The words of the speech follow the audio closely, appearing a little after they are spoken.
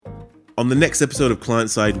On the next episode of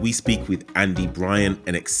Client Side, we speak with Andy Bryant,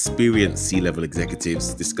 an experienced C-level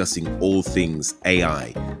executives discussing all things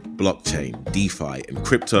AI, blockchain, DeFi, and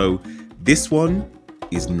crypto. This one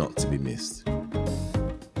is not to be missed.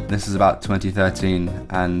 This is about 2013,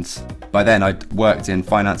 and by then I'd worked in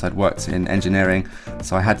finance, I'd worked in engineering,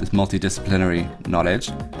 so I had this multidisciplinary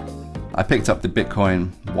knowledge. I picked up the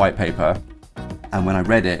Bitcoin white paper, and when I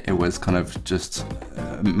read it, it was kind of just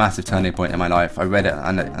a massive turning point in my life. I read it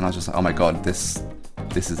and I was just like, oh my God, this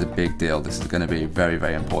is a big deal. This is going to be very,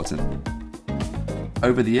 very important.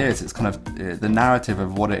 Over the years, it's kind of the narrative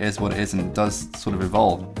of what it is, what it isn't, does sort of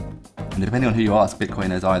evolve. And depending on who you ask,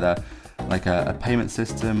 Bitcoin is either like a payment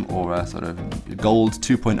system or a sort of gold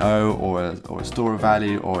 2.0 or a store of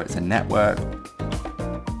value, or it's a network.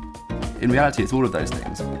 In reality, it's all of those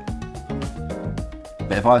things.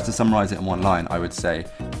 But if I was to summarize it in one line, I would say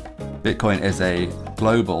Bitcoin is a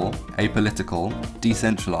global, apolitical,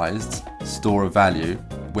 decentralized store of value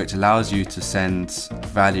which allows you to send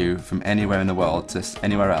value from anywhere in the world to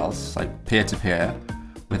anywhere else, like peer-to-peer,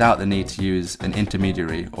 without the need to use an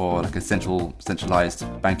intermediary or like a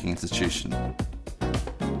centralized banking institution.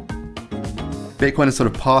 Bitcoin has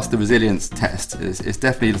sort of passed the resilience test. It's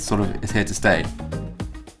definitely is here to stay.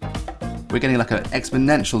 We're getting like an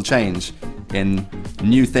exponential change in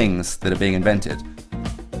new things that are being invented.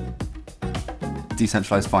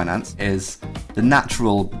 Decentralized finance is the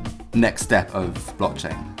natural next step of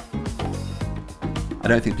blockchain. I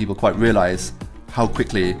don't think people quite realize how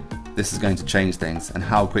quickly this is going to change things and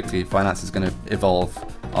how quickly finance is going to evolve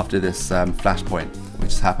after this flashpoint,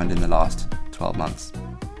 which has happened in the last 12 months.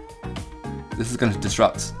 This is going to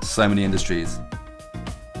disrupt so many industries,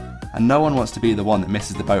 and no one wants to be the one that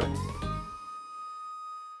misses the boat